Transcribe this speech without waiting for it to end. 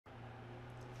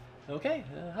Okay,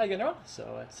 hi again, everyone.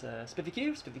 So it's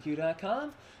SmithyQ,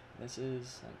 SmithyQ.com. This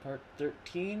is like part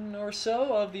 13 or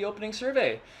so of the opening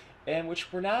survey, in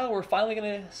which we're finally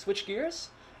going to switch gears,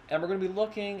 and we're going to be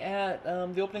looking at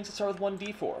the openings that start with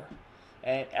 1d4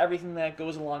 and everything that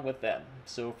goes along with them.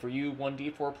 So for you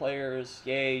 1d4 players,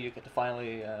 yay, you get to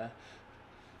finally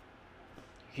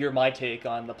hear my take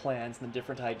on the plans and the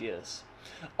different ideas.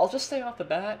 I'll just say off the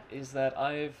bat is that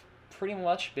I've pretty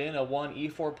much been a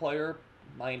 1e4 player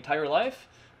my entire life.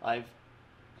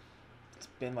 It's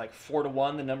been like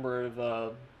 4-to-1 the number of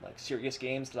like serious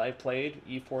games that I've played,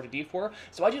 E4 to D4.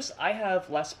 So I have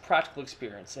less practical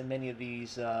experience in many of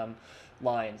these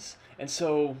lines, and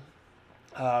so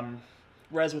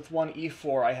whereas with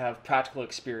 1e4 I have practical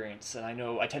experience, and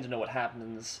I tend to know what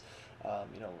happens.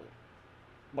 You know,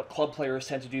 what club players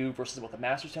tend to do versus what the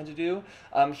masters tend to do.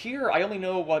 Here, I only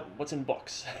know what's in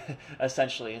books,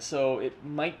 essentially. So it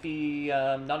might be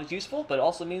not as useful, but it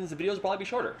also means the videos will probably be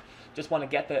shorter. Just want to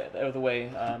get that out of the way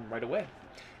right away.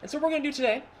 And so what we're going to do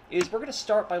today is we're going to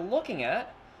start by looking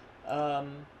at, well,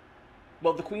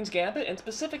 the Queen's Gambit, and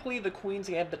specifically the Queen's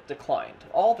Gambit declined.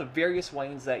 All the various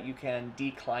ways that you can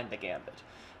decline the Gambit.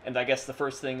 And I guess the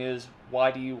first thing is,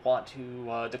 why do you want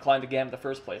to decline the Gambit in the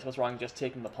first place? What's wrong with just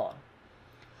taking the pawn?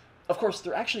 Of course,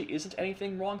 there actually isn't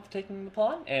anything wrong with taking the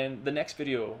pawn, and the next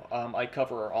video I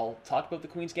cover, I'll talk about the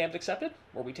Queen's Gambit accepted,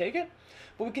 where we take it.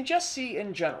 But we can just see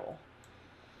in general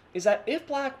is that if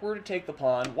black were to take the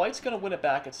pawn, white's going to win it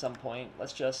back at some point.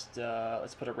 Let's just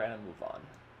let's put a random move on.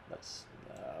 What's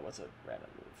a random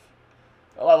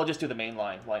move? Well, we'll just do the main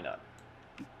line. Why not?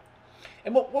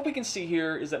 And what we can see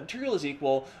here is that material is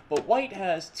equal, but white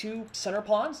has two center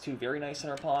pawns, two very nice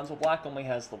center pawns, while black only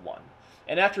has the one.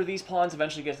 And after these pawns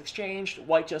eventually get exchanged,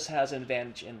 white just has an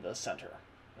advantage in the center.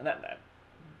 And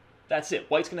that's it.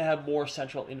 White's going to have more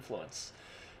central influence.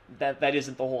 That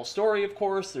isn't the whole story, of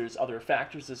course. There's other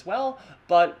factors as well.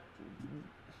 But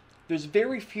there's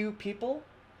very few people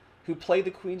who play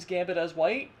the Queen's Gambit as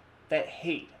white that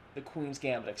hate the Queen's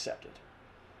Gambit accepted.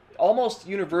 Almost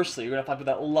universally, you're going to find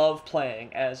people that love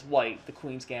playing as white the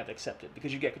Queen's Gambit accepted,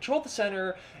 because you get control of the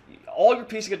center, all your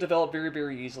pieces get developed very,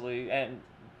 very easily, and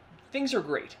things are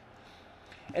great.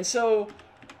 And so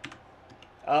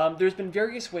there's been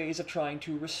various ways of trying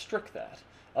to restrict that,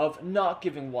 of not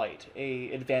giving white an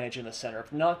advantage in the center,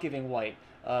 of not giving white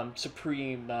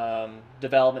supreme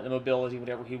development and mobility,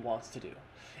 whatever he wants to do.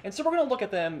 And so we're going to look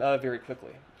at them very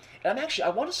quickly. And I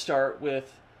want to start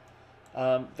with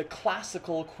the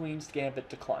classical Queen's Gambit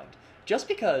declined. Just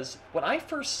because when I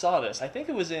first saw this, I think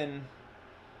it was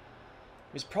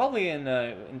probably in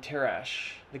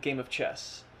Tarrasch, the game of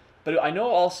chess. But I know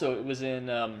also it was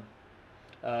in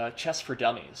Chess for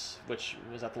Dummies, which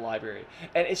was at the library.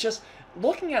 And it's just,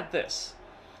 looking at this,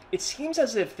 it seems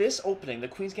as if this opening, the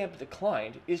Queen's Gambit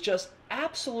declined, is just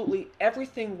absolutely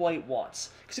everything white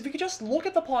wants. Because if you could just look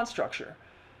at the pawn structure,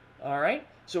 alright?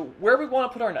 So where we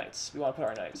want to put our knights? We want to put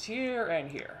our knights here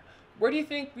and here. Where do you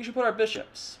think we should put our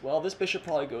bishops? Well, this bishop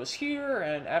probably goes here,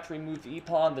 and after we move the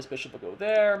e-pawn, this bishop will go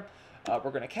there. We're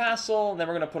going to castle, and then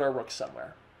we're going to put our rook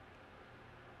somewhere.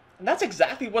 And that's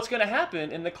exactly what's going to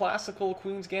happen in the classical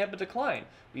Queen's Gambit decline.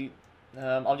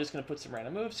 I'm just going to put some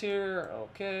random moves here.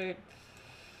 Okay.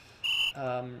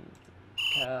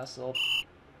 Castle.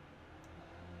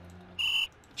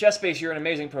 ChessBase, you're an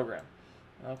amazing program.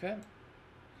 Okay.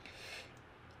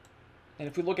 And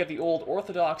if we look at the old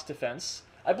Orthodox defense,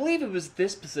 I believe it was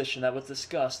this position that was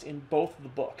discussed in both of the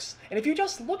books. And if you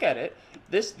just look at it,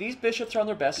 these bishops are on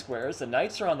their best squares, the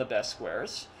knights are on the best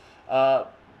squares.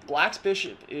 Black's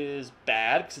bishop is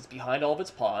bad because it's behind all of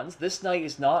its pawns. This knight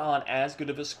is not on as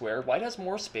good of a square. White has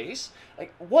more space.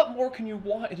 Like, what more can you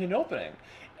want in an opening?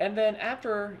 And then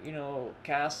after, you know,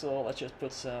 castle, let's just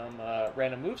put some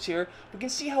random moves here. We can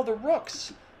see how the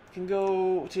rooks can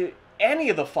go to any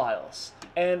of the files.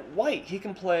 And white, he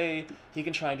can try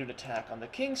and do an attack on the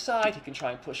king side, he can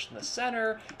try and push in the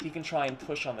center, he can try and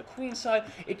push on the queen side.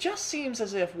 It just seems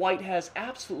as if white has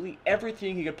absolutely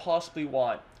everything he could possibly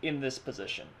want in this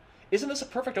position. Isn't this a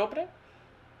perfect opening?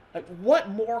 Like, what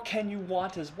more can you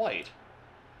want as white?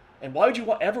 And why would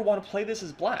you ever want to play this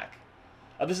as black?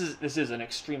 This is an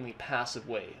extremely passive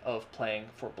way of playing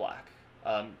for black.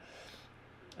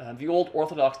 The old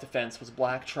Orthodox defense was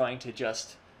black trying to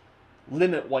just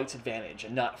limit white's advantage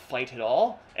and not fight at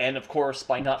all. And of course,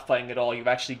 by not fighting at all, you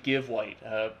actually give white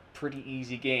a pretty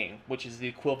easy game, which is the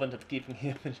equivalent of giving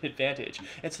him an advantage.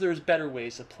 And so there's better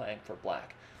ways of playing for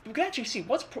black. But we can actually see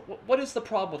what is the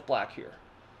problem with black here.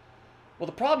 Well,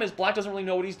 the problem is black doesn't really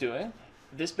know what he's doing.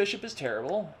 This bishop is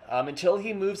terrible. Until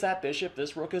he moves that bishop,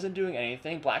 this rook isn't doing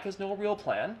anything. Black has no real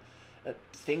plan.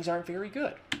 Things aren't very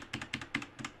good.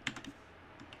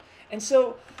 And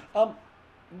so,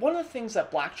 one of the things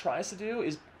that black tries to do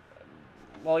is,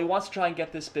 well, he wants to try and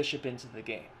get this bishop into the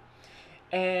game.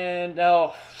 And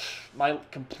now, my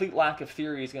complete lack of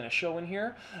theory is going to show in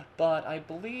here, but I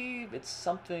believe it's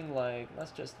something like,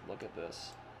 let's just look at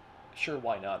this. Sure,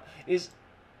 why not? Is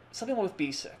something with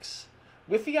b6.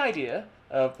 With the idea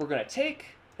of we're going to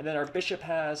take, and then our bishop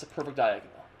has a perfect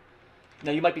diagonal.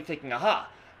 Now you might be thinking, aha,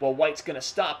 well, white's going to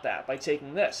stop that by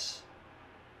taking this.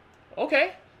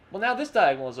 Okay, well now this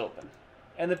diagonal is open,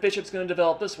 and the bishop's going to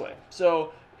develop this way,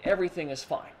 so everything is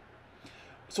fine.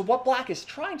 So what black is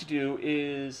trying to do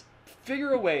is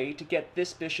figure a way to get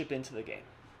this bishop into the game.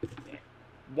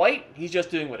 White, he's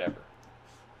just doing whatever.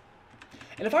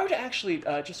 And if I were to actually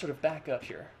just sort of back up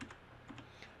here,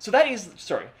 so that is,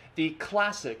 sorry, the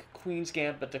classic Queen's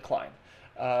Gambit decline,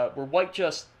 where white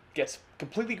just gets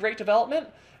completely great development,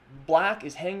 black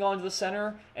is hanging on to the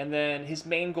center, and then his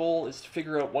main goal is to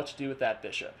figure out what to do with that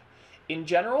bishop. In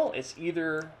general, it's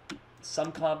either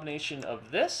some combination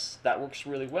of this, that works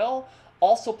really well.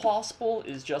 Also possible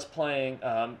is just playing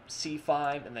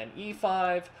c5 and then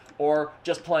e5, or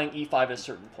just playing e5 at a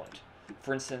certain point.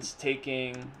 For instance,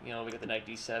 taking, we get the knight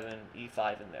d7,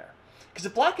 e5 in there. Because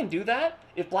if black can do that,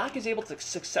 if black is able to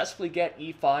successfully get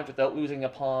e5 without losing a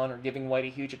pawn or giving white a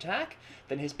huge attack,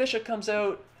 then his bishop comes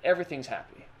out, everything's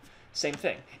happy. Same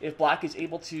thing. If black is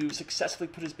able to successfully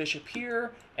put his bishop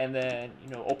here and then,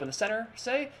 open the center,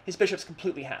 say, his bishop's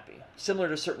completely happy. Similar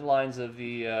to certain lines of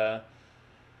the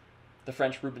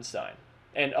French Rubinstein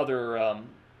and other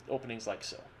openings like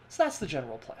so. So that's the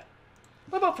general plan.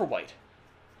 What about for white?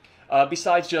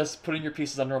 Besides just putting your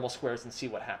pieces on normal squares and see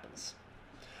what happens.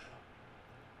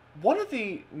 One of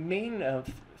the main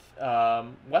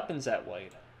weapons at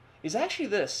white is actually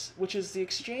this, which is the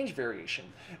exchange variation,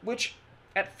 which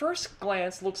at first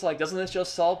glance looks like, doesn't this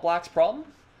just solve black's problem?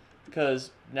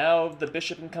 Because now the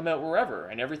bishop can come out wherever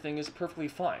and everything is perfectly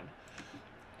fine.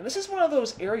 And this is one of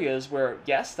those areas where,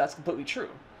 yes, that's completely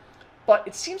true. But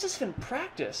it seems as if in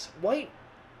practice, white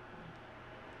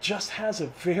just has a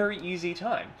very easy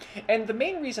time. And the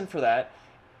main reason for that,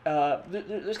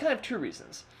 there's kind of two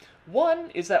reasons. One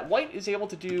is that white is able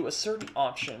to do a certain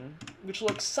option, which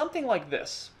looks something like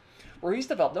this, where he's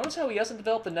developed. Notice how he hasn't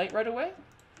developed the knight right away?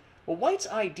 Well, white's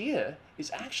idea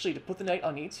is actually to put the knight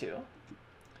on e2,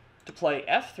 to play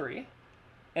f3,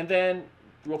 and then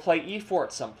we'll play e4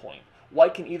 at some point.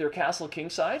 White can either castle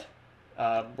kingside,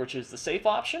 which is the safe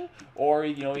option, or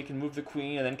he can move the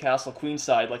queen and then castle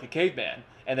queenside like a caveman,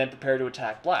 and then prepare to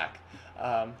attack black.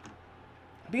 But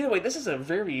either way, this is a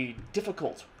very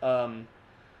difficult.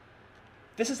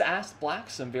 This has asked black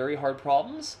some very hard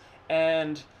problems,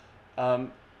 and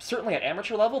certainly at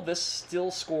amateur level, this still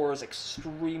scores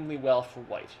extremely well for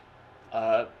white.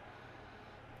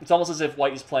 It's almost as if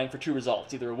white is playing for two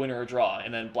results, either a win or a draw,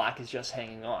 and then black is just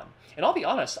hanging on. And I'll be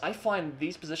honest, I find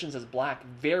these positions as black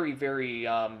very, very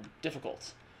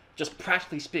difficult. Just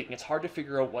practically speaking, it's hard to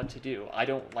figure out what to do. I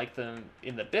don't like them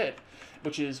in the bit,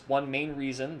 which is one main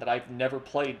reason that I've never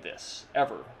played this,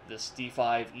 ever. This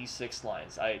d5, e6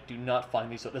 lines. I do not find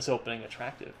this opening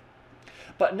attractive.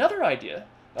 But another idea,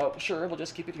 sure, we'll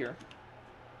just keep it here,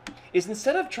 is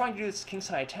instead of trying to do this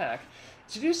kingside attack,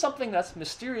 to do something that's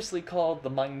mysteriously called the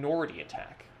minority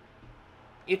attack.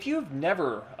 If you've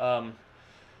never,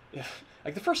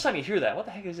 like the first time you hear that, what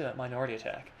the heck is a minority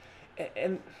attack?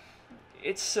 And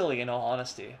it's silly in all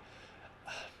honesty.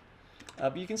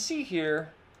 But you can see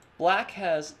here, black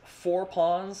has 4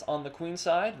 pawns on the queen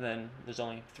side, and then there's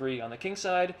only 3 on the king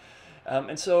side.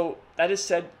 And so that is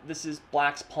said, this is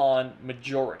black's pawn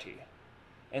majority.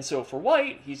 And so for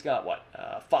white, he's got,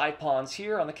 5 pawns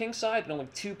here on the king side and only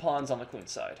 2 pawns on the queen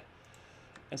side.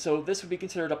 And so this would be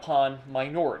considered a pawn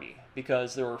minority,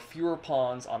 because there are fewer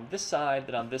pawns on this side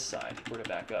than on this side, if we were to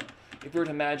back up. If we were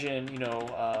to imagine,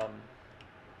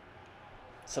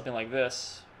 something like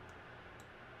this,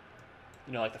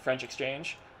 like the French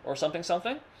exchange, or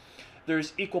something,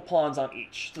 there's equal pawns on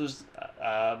each. So there's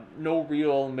no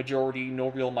real majority, no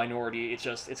real minority,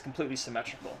 it's completely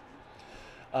symmetrical.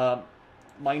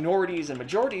 Minorities and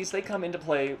majorities, they come into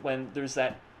play when there's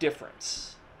that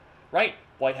difference, right?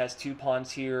 White has 2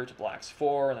 pawns here to black's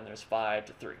 4, and then there's 5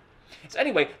 to 3. So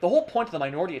anyway, the whole point of the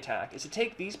minority attack is to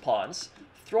take these pawns,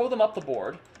 throw them up the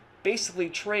board, basically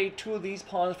trade 2 of these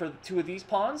pawns for 2 of these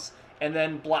pawns, and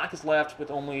then black is left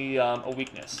with only a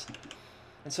weakness.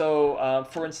 And so,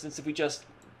 for instance, if we just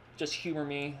humor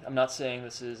me, I'm not saying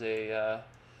this is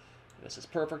this is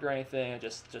perfect or anything,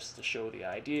 just to show the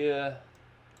idea.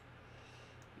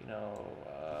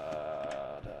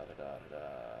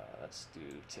 Let's do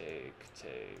take,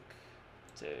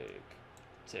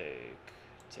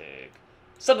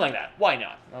 Something like that. Why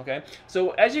not? Okay.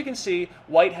 So as you can see,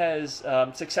 white has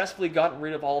successfully gotten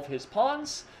rid of all of his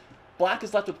pawns. Black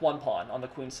is left with one pawn on the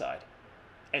queen side.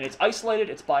 And it's isolated,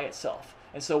 it's by itself.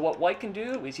 And so what white can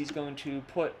do is he's going to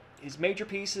put his major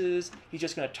pieces, he's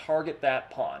just going to target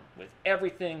that pawn with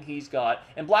everything he's got,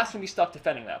 and black's going to be stuck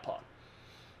defending that pawn.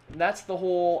 And that's the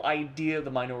whole idea of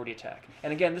the minority attack.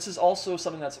 And again, this is also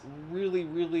something that's really,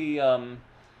 really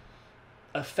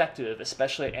effective,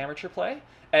 especially at amateur play.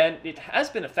 And it has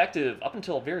been effective up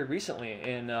until very recently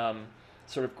in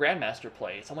sort of grandmaster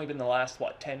play. It's only been the last,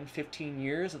 10, 15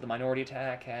 years that the minority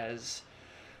attack has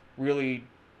really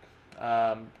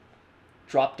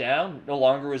dropped down. No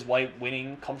longer is white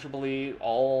winning comfortably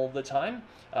all the time.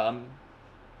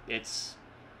 It's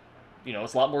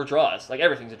a lot more draws. Like,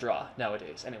 everything's a draw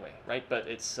nowadays anyway, right? But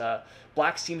it's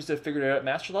black seems to have figured it out at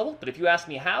master level. But if you ask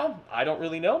me how, I don't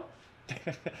really know.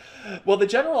 Well, the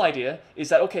general idea is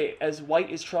that, okay, as white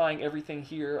is trying everything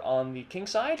here on the king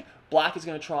side, black is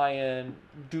going to try and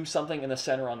do something in the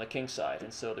center on the king side.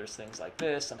 And so there's things like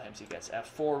this. Sometimes he gets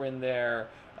f4 in there,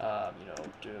 and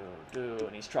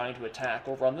he's trying to attack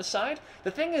over on this side.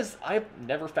 The thing is, I've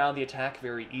never found the attack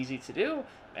very easy to do,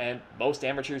 and most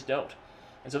amateurs don't.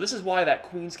 And so this is why that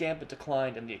Queen's Gambit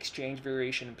declined, and the exchange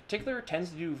variation in particular tends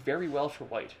to do very well for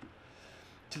white.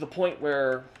 To the point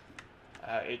where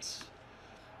it's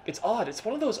odd. It's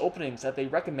one of those openings that they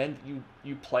recommend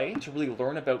you play to really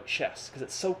learn about chess, because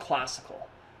it's so classical.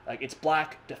 Like, it's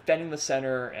black defending the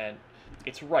center, and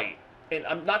it's right. And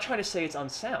I'm not trying to say it's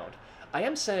unsound. I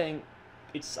am saying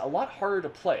it's a lot harder to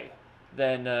play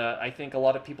than I think a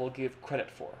lot of people give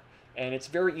credit for. And it's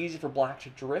very easy for black to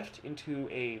drift into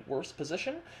a worse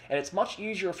position, and it's much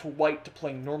easier for white to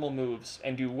play normal moves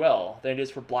and do well than it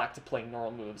is for black to play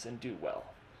normal moves and do well.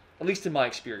 At least in my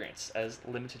experience, as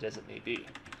limited as it may be.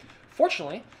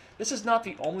 Fortunately, this is not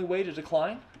the only way to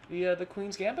decline the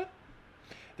Queen's Gambit.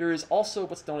 There is also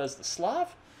what's known as the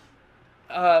Slav.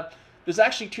 There's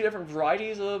actually two different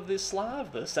varieties of the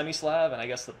Slav, the Semi-Slav and I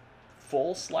guess the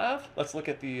full Slav. Let's look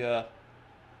at the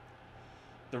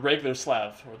regular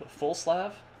Slav, or the full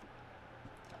Slav.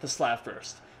 The Slav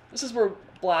first. This is where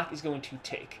black is going to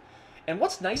take. And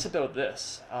what's nice about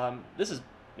this, this is,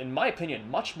 in my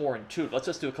opinion, much more intuitive. Let's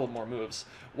just do a couple more moves.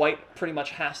 White pretty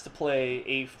much has to play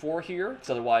a4 here, because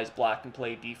otherwise black can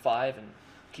play d5 and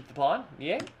keep the pawn.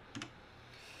 Yay.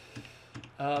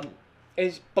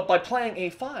 But by playing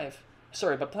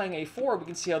a4, we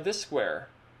can see how this square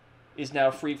is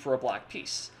now free for a black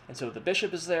piece. And so the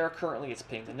bishop is there currently, it's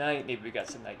pinging the knight. Maybe we've got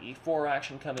some knight e4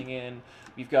 action coming in.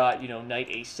 We've got, knight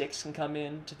a6 can come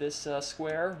into this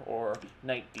square, or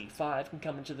knight d5 can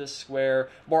come into this square.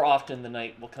 More often the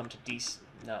knight will come to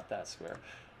not that square,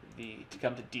 to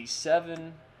come to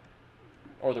d7,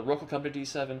 or the rook will come to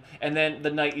d7, and then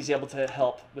the knight is able to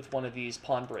help with one of these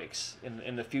pawn breaks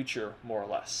in the future, more or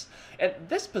less. And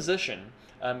this position,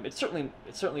 it's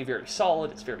certainly very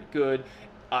solid, it's very good.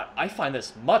 I find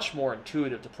this much more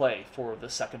intuitive to play for the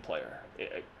second player.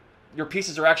 Your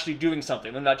pieces are actually doing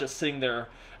something. They're not just sitting there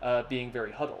being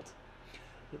very huddled.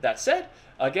 That said,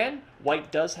 again,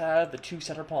 white does have the two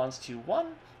center pawns to 1,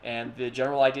 and the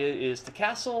general idea is to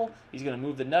castle. He's going to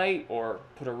move the knight, or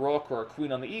put a rook or a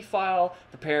queen on the e-file,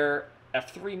 prepare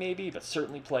f3 maybe, but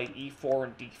certainly play e4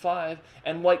 and d5,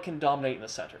 and white can dominate in the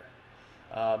center.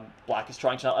 Black is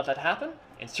trying to not let that happen,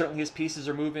 and certainly his pieces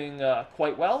are moving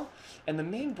quite well. And the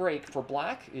main break for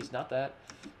black is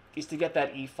to get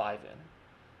that e5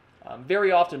 in.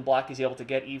 Very often black is able to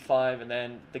get e5, and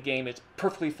then the game is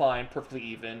perfectly fine, perfectly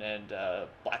even, and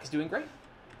black is doing great.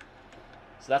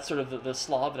 So that's sort of the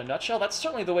Slav in a nutshell. That's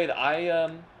certainly the way that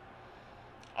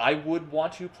I would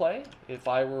want to play if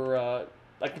I were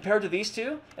like, compared to these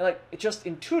two, and like, it just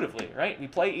intuitively, right? We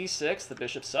play e6, the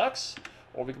bishop sucks.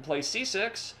 Or we can play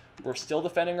c6, we're still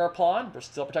defending our pawn, we're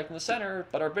still protecting the center,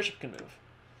 but our bishop can move.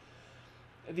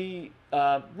 The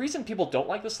reason people don't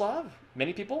like the Slav,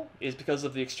 many people, is because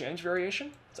of the exchange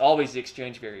variation. It's always the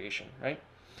exchange variation, right?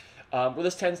 Where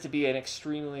this tends to be an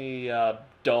extremely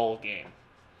dull game.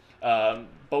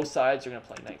 Both sides are going to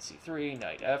play knight c3,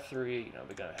 knight f3,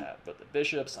 we're going to have both the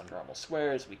bishops on normal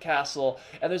squares, we castle,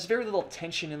 and there's very little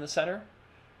tension in the center,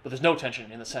 but there's no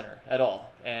tension in the center at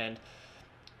all. And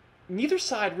neither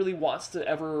side really wants to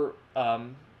ever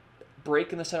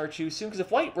break in the center too soon, because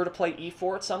if white were to play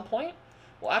e4 at some point,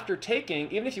 well, after taking,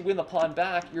 even if you win the pawn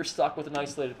back, you're stuck with an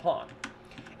isolated pawn.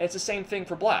 And it's the same thing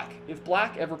for black. If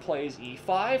black ever plays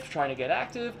e5, trying to get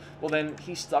active, well, then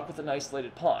he's stuck with an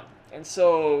isolated pawn. And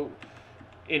so,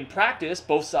 in practice,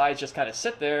 both sides just kind of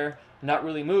sit there, not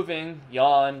really moving,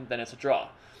 yawn, then it's a draw.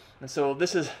 And so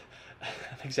this is, I'm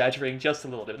exaggerating just a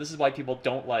little bit, this is why people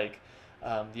don't like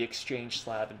the exchange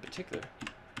Slav in particular.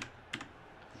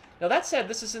 Now that said,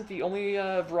 this isn't the only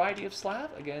variety of Slav.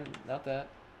 Again, not that.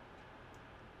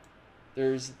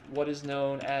 There's what is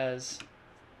known as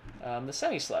the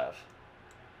Semi-Slav.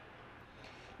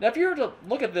 Now if you were to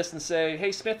look at this and say,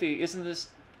 hey Smithy, isn't this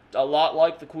a lot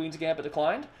like the Queen's Gambit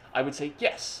Declined? I would say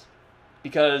yes.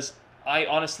 Because I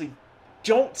honestly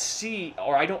don't see,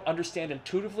 or I don't understand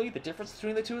intuitively the difference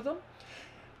between the two of them,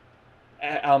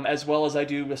 as well as I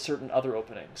do with certain other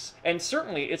openings. And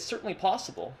certainly, it's certainly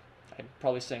possible, I'm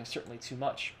probably saying certainly too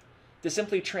much, to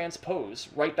simply transpose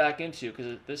right back into,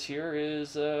 because this here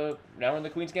is now in the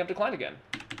Queen's Gambit Decline again.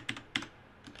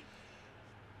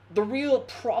 The real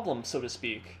problem, so to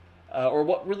speak, or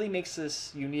what really makes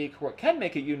this unique, or what can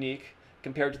make it unique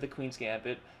compared to the Queen's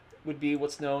Gambit, would be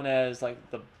what's known as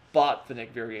like the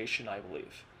Botvinic variation, I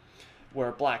believe,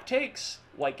 where black takes,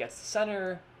 white gets the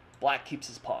center, black keeps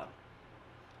his pawn.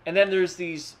 And then there's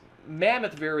these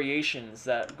mammoth variations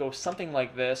that go something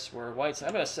like this, where white's,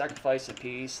 I'm going to sacrifice a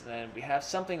piece, and then we have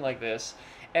something like this,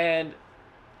 and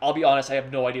I'll be honest, I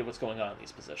have no idea what's going on in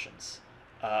these positions.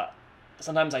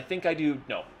 Sometimes I think I do,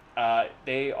 no.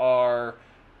 They are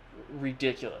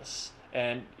ridiculous,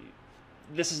 and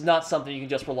this is not something you can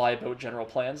just rely about general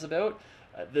plans about.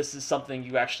 This is something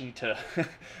you actually need to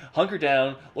hunker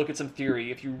down, look at some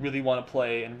theory if you really want to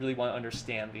play and really want to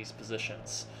understand these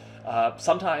positions.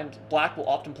 Sometimes black will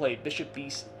often play bishop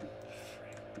b7,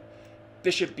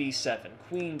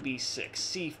 queen b6,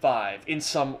 c5 in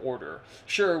some order.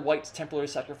 Sure, white's temporarily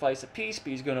sacrifice a piece, but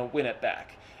he's going to win it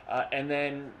back. And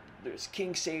then there's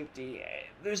king safety.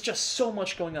 There's just so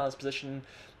much going on in this position.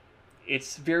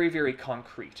 It's very, very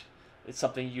concrete. It's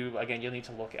something you'll need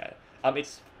to look at.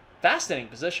 It's fascinating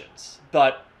positions,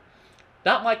 but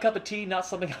not my cup of tea, not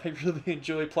something I really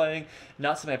enjoy playing,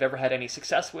 not something I've ever had any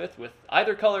success with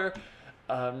either color,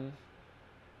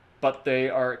 but they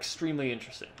are extremely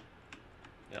interesting.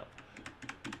 You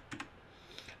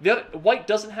know. White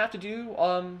doesn't have to do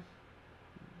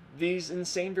these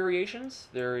insane variations.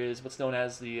 There is what's known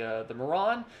as the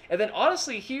Moran, and then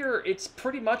honestly here it's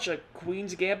pretty much a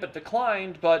Queen's Gambit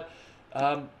Declined, but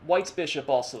white's bishop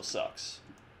also sucks,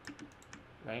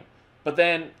 right? But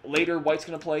then later white's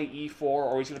going to play e4,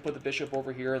 or he's going to put the bishop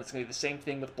over here, and it's going to be the same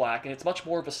thing with black, and it's much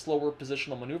more of a slower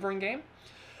positional maneuvering game,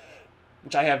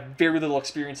 which I have very little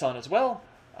experience on as well,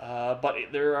 but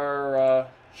there are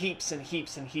heaps and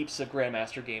heaps and heaps of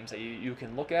Grandmaster games that you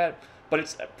can look at, but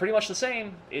it's pretty much the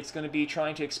same. It's going to be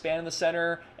trying to expand in the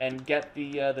center and get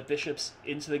the bishops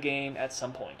into the game at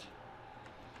some point.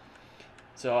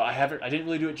 So I didn't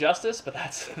really do it justice, but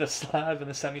that's the Slav and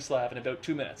the Semi-Slav in about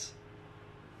 2 minutes.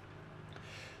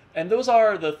 And those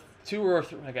are the two, or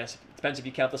I guess it depends if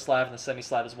you count the Slav and the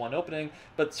Semi-Slav as one opening,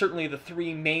 but certainly the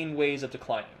three main ways of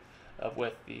declining,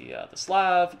 with the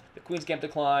Slav, the Queen's Gambit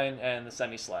Decline, and the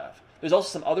Semi-Slav. There's also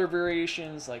some other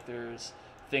variations, like there's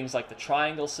things like the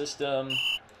triangle system,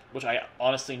 which I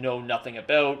honestly know nothing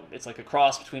about. It's like a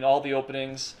cross between all the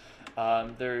openings.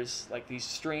 There's like these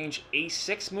strange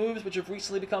a6 moves, which have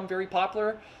recently become very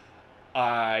popular.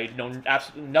 I know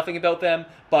absolutely nothing about them,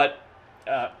 but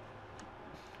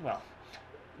well,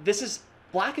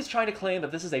 black is trying to claim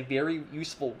that this is a very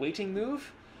useful waiting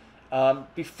move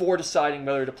before deciding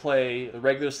whether to play the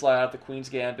regular Slav, the Queen's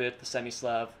Gambit, the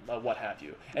Semi-Slav, what have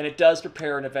you. And it does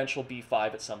prepare an eventual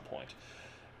b5 at some point.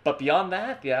 But beyond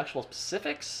that, the actual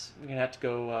specifics, you're going to have to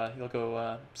go, you'll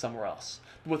go somewhere else.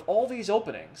 With all these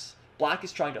openings, black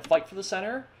is trying to fight for the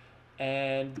center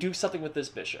and do something with this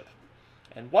bishop.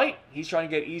 And white, he's trying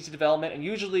to get easy development and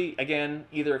usually, again,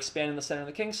 either expand in the center of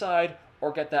the king side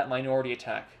or get that minority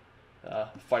attack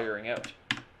firing out.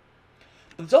 But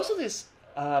there's also this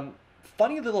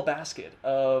funny little basket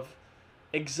of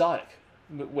exotic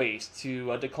ways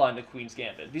to decline the Queen's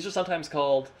Gambit. These are sometimes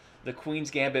called the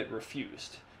Queen's Gambit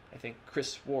Refused. I think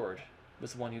Chris Ward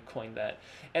was the one who coined that.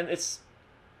 And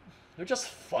they're just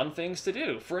fun things to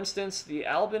do. For instance, the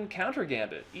Albin counter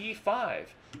gambit, e5,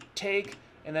 take,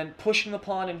 and then pushing the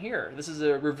pawn in here. This is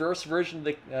a reverse version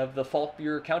of the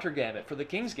Falkbeer counter gambit for the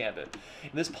King's Gambit.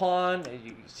 And this pawn,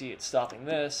 you see it's stopping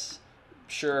this.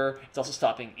 Sure, it's also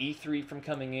stopping e3 from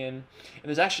coming in. And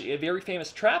there's actually a very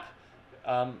famous trap,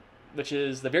 which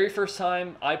is the very first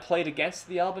time I played against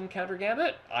the Albin counter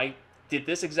gambit. I did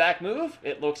this exact move.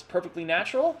 It looks perfectly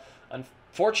natural.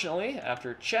 Unfortunately,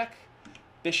 after check,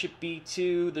 bishop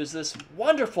b2, there's this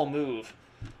wonderful move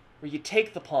where you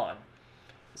take the pawn.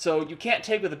 So you can't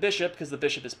take with the bishop because the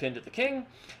bishop is pinned to the king.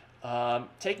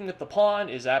 Taking with the pawn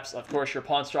is, of course, your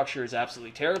pawn structure is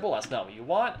absolutely terrible. That's not what you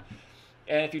want.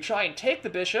 And if you try and take the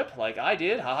bishop, like I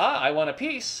did, haha, I won a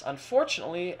piece.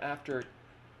 Unfortunately, after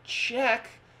check,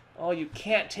 oh, you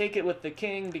can't take it with the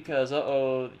king because,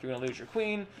 uh-oh, you're going to lose your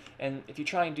queen. And if you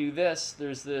try and do this,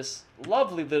 there's this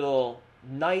lovely little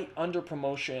knight under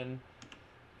promotion,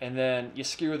 and then you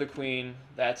skewer the queen,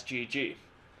 that's GG.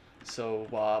 So,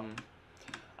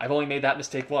 I've only made that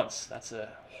mistake once. That's a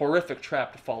horrific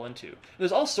trap to fall into.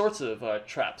 There's all sorts of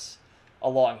traps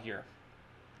along here.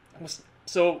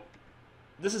 So,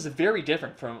 this is very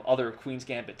different from other Queen's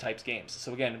Gambit types games.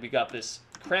 So again, we got this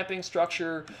cramping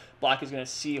structure. Black is going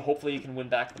to see, hopefully he can win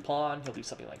back the pawn. He'll do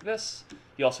something like this.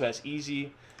 He also has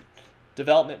easy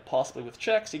development, possibly with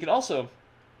checks. He can also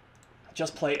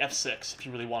just play f6 if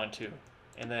you really wanted to.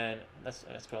 And then, let's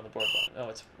put on the board. Oh,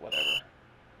 it's whatever.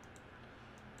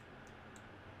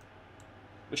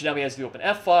 Which now he has the open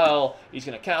f-file. He's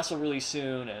going to castle really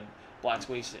soon, and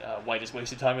white is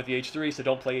wasted time with the h3, so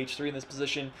don't play h3 in this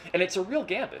position. And it's a real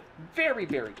gambit. Very,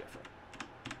 very different.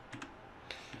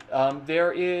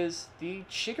 There is the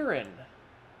Chigorin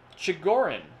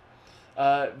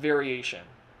variation,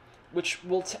 which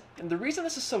will... and the reason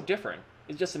this is so different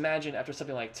is just imagine after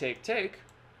something like take, take,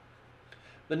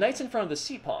 the knight's in front of the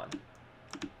c-pawn.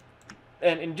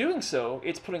 And in doing so,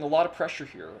 it's putting a lot of pressure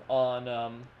here on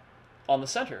the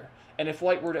center. And if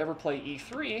white were to ever play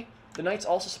e3, the knight's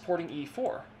also supporting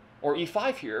e4, or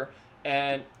e5 here,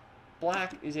 and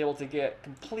black is able to get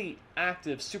complete,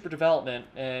 active, super development,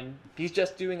 and he's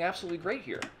just doing absolutely great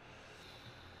here.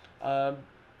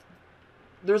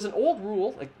 There's an old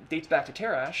rule, like dates back to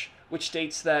Tarrasch, which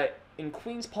states that in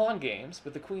queen's pawn games,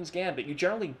 with the Queen's Gambit, you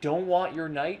generally don't want your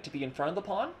knight to be in front of the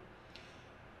pawn.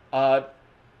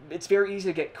 It's very easy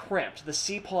to get cramped. The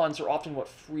c-pawns are often what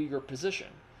free your position.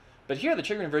 But here, the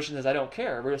Chigorin version says, I don't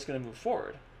care, we're just going to move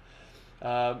forward.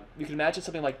 You can imagine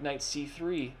something like knight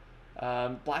c3.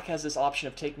 Black has this option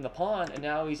of taking the pawn, and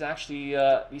now he's actually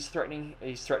he's threatening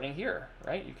here,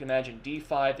 right? You can imagine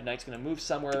d5, the knight's going to move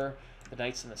somewhere, the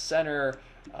knight's in the center.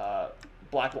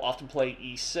 Black will often play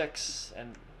e6,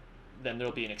 and then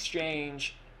there'll be an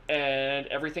exchange, and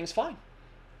everything's fine.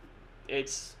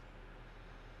 It's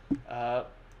a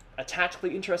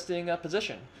tactically interesting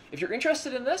position. If you're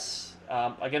interested in this,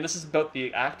 again, this is about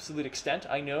the absolute extent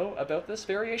I know about this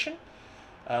variation.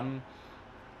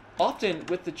 Often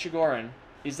with the Chigorin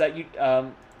is that you,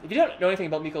 if you don't know anything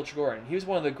about Mikhail Chigorin, he was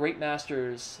one of the great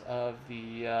masters of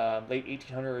the late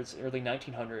 1800s, early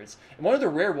 1900s, and one of the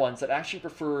rare ones that actually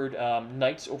preferred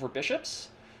knights over bishops.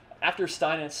 After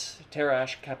Steinitz,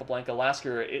 Tarrasch, Capablanca,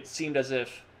 Lasker, it seemed as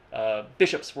if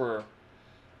bishops were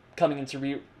coming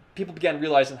into people began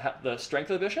realizing the strength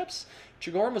of the bishops.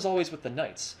 Chigorin was always with the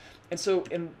knights. And so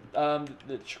in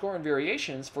the Chigorin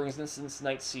variations, for instance,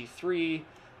 knight c3,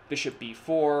 bishop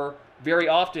b4, very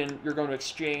often you're going to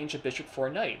exchange a bishop for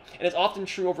a knight. And it's often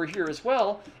true over here as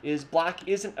well, is black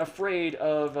isn't afraid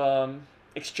of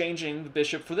exchanging the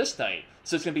bishop for this knight.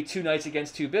 So it's going to be two knights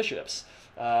against two bishops.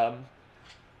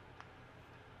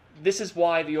 This is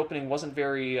why the opening wasn't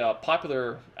very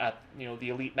popular at the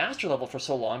elite master level for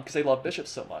so long, because they love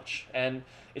bishops so much. And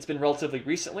it's been relatively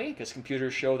recently, because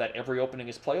computers show that every opening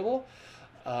is playable,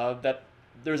 that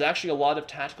there's actually a lot of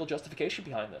tactical justification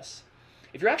behind this.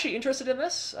 If you're actually interested in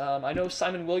this, I know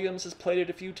Simon Williams has played it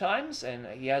a few times, and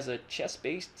he has a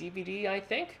chess-based DVD, I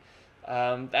think.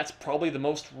 That's probably the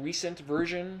most recent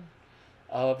version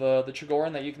of the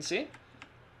Chigorin that you can see.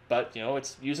 But,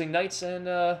 it's using knights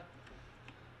and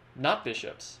not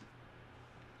bishops.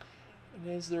 And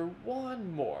is there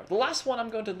one more? The last one I'm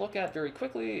going to look at very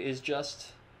quickly is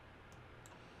just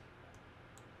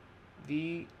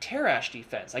the Tarrasch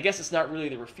defense. I guess it's not really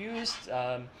the refused.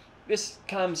 This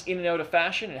comes in and out of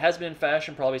fashion. It has been in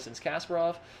fashion probably since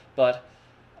Kasparov, but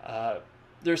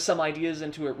there's some ideas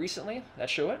into it recently that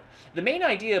show it. The main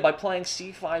idea by playing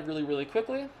c5 really, really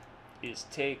quickly is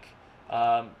take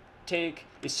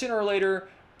is sooner or later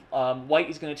white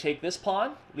is going to take this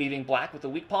pawn, leaving black with a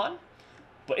weak pawn.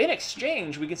 But in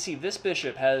exchange, we can see this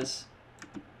bishop has,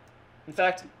 in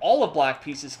fact, all of black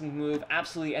pieces can move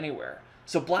absolutely anywhere.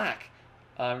 So black,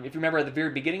 if you remember at the very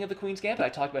beginning of the Queen's Gambit, I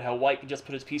talked about how white can just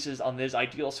put his pieces on these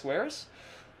ideal squares.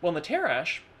 Well, in the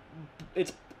Tarrasch,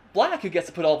 it's black who gets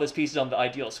to put all of his pieces on the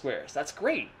ideal squares. That's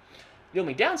great. The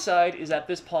only downside is that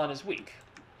this pawn is weak.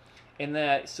 In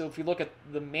that, so if you look at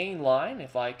the main line,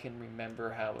 if I can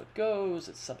remember how it goes,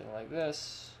 it's something like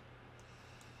this.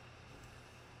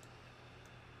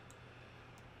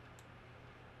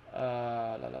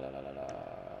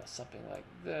 Something like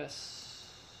this.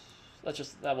 We'll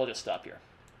just stop here.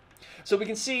 So we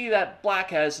can see that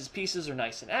black has his pieces are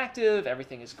nice and active,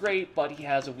 everything is great, but he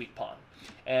has a weak pawn.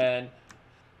 And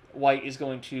white is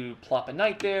going to plop a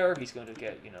knight there, he's going to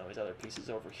get, his other pieces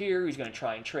over here, he's going to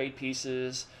try and trade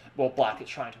pieces, while black is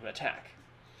trying to attack.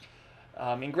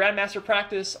 In Grandmaster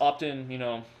practice, often,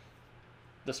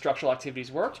 the structural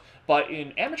activities worked, but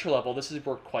in amateur level, this has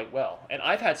worked quite well. And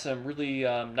I've had some really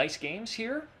nice games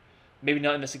here, maybe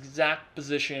not in this exact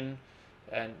position,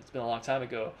 and it's been a long time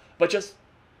ago, but just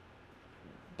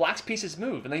Black's pieces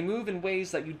move, and they move in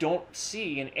ways that you don't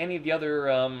see in any of the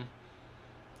other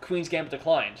Queen's Gambit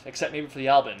declined, except maybe for the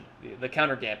Albin, the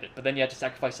counter Gambit, but then you have to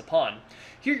sacrifice a pawn.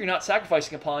 Here you're not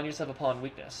sacrificing a pawn, you just have a pawn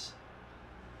weakness.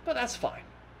 But that's fine.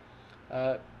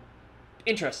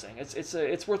 Interesting.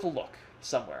 It's worth a look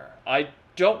somewhere. I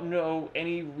don't know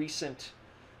any recent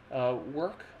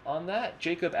work on that.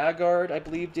 Jacob Agard, I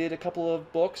believe, did a couple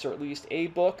of books, or at least a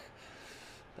book.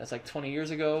 That's like 20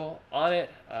 years ago on it.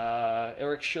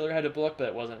 Eric Schiller had a book, but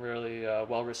it wasn't really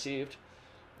well received.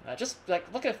 Just like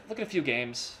look at a few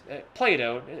games, play it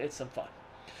out. It's some fun.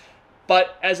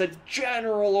 But as a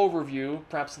general overview,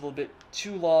 perhaps a little bit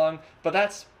too long, but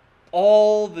that's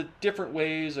all the different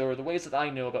ways, or the ways that I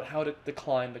know about how to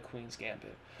decline the Queen's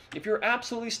Gambit. If you're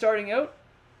absolutely starting out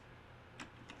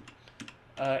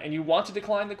and you want to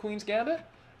decline the Queen's Gambit,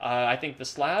 I think the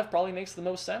Slav probably makes the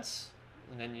most sense,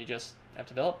 and then you just have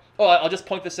to develop. Oh, I'll just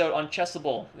point this out on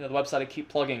Chessable, the website I keep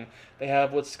plugging. They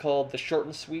have what's called the Short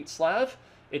and Sweet Slav.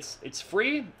 It's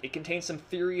free, it contains some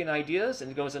theory and ideas,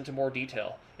 and it goes into more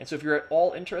detail. And so if you're at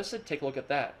all interested, take a look at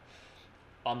that.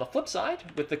 On the flip side,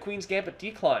 with the Queen's Gambit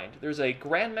declined, there's a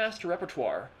Grandmaster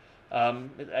repertoire.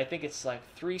 I think it's like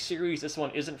 3 series. This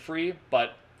one isn't free,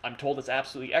 but I'm told it's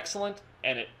absolutely excellent,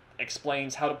 and it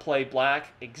explains how to play Black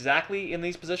exactly in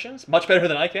these positions, much better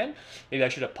than I can. Maybe I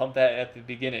should have pumped that at the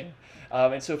beginning.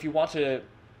 And so if you want to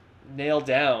nail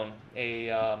down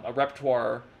a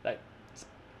repertoire that's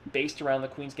based around the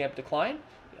Queen's Gambit decline,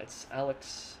 that's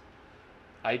Alex.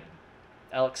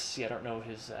 Yeah, I don't know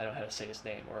how to say his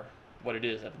name or what it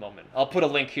is at the moment. I'll put a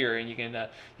link here, and you can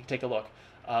take a look.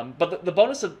 But the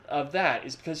bonus of that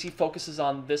is, because he focuses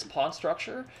on this pawn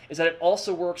structure, is that it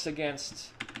also works against.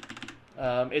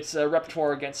 It's a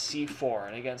repertoire against c4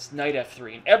 and against knight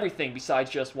f3 and everything besides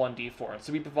just one d4. And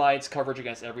so he provides coverage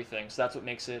against everything. So that's what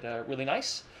makes it really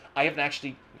nice. I haven't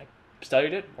actually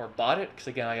studied it or bought it, because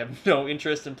again, I have no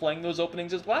interest in playing those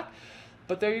openings as Black.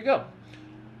 But there you go.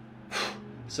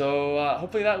 So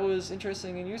hopefully that was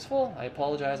interesting and useful. I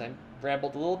apologize, I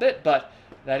rambled a little bit, but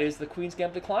that is the Queen's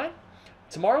Gambit decline.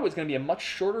 Tomorrow is going to be a much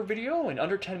shorter video. In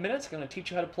under 10 minutes, I'm going to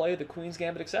teach you how to play the Queen's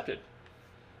Gambit accepted.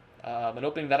 An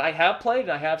opening that I have played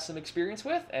and I have some experience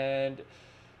with, and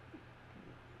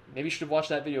maybe you should have watched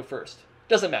that video first.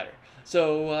 Doesn't matter.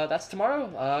 So that's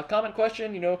tomorrow. Comment,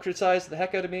 question, criticize the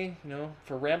heck out of me,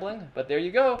 for rambling. But there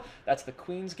you go. That's the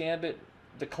Queen's Gambit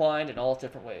declined in all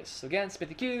different ways. So again,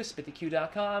 SmithyQ,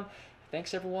 SmithyQ.com.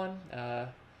 Thanks everyone.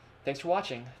 Thanks for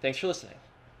watching. Thanks for listening.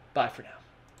 Bye for now.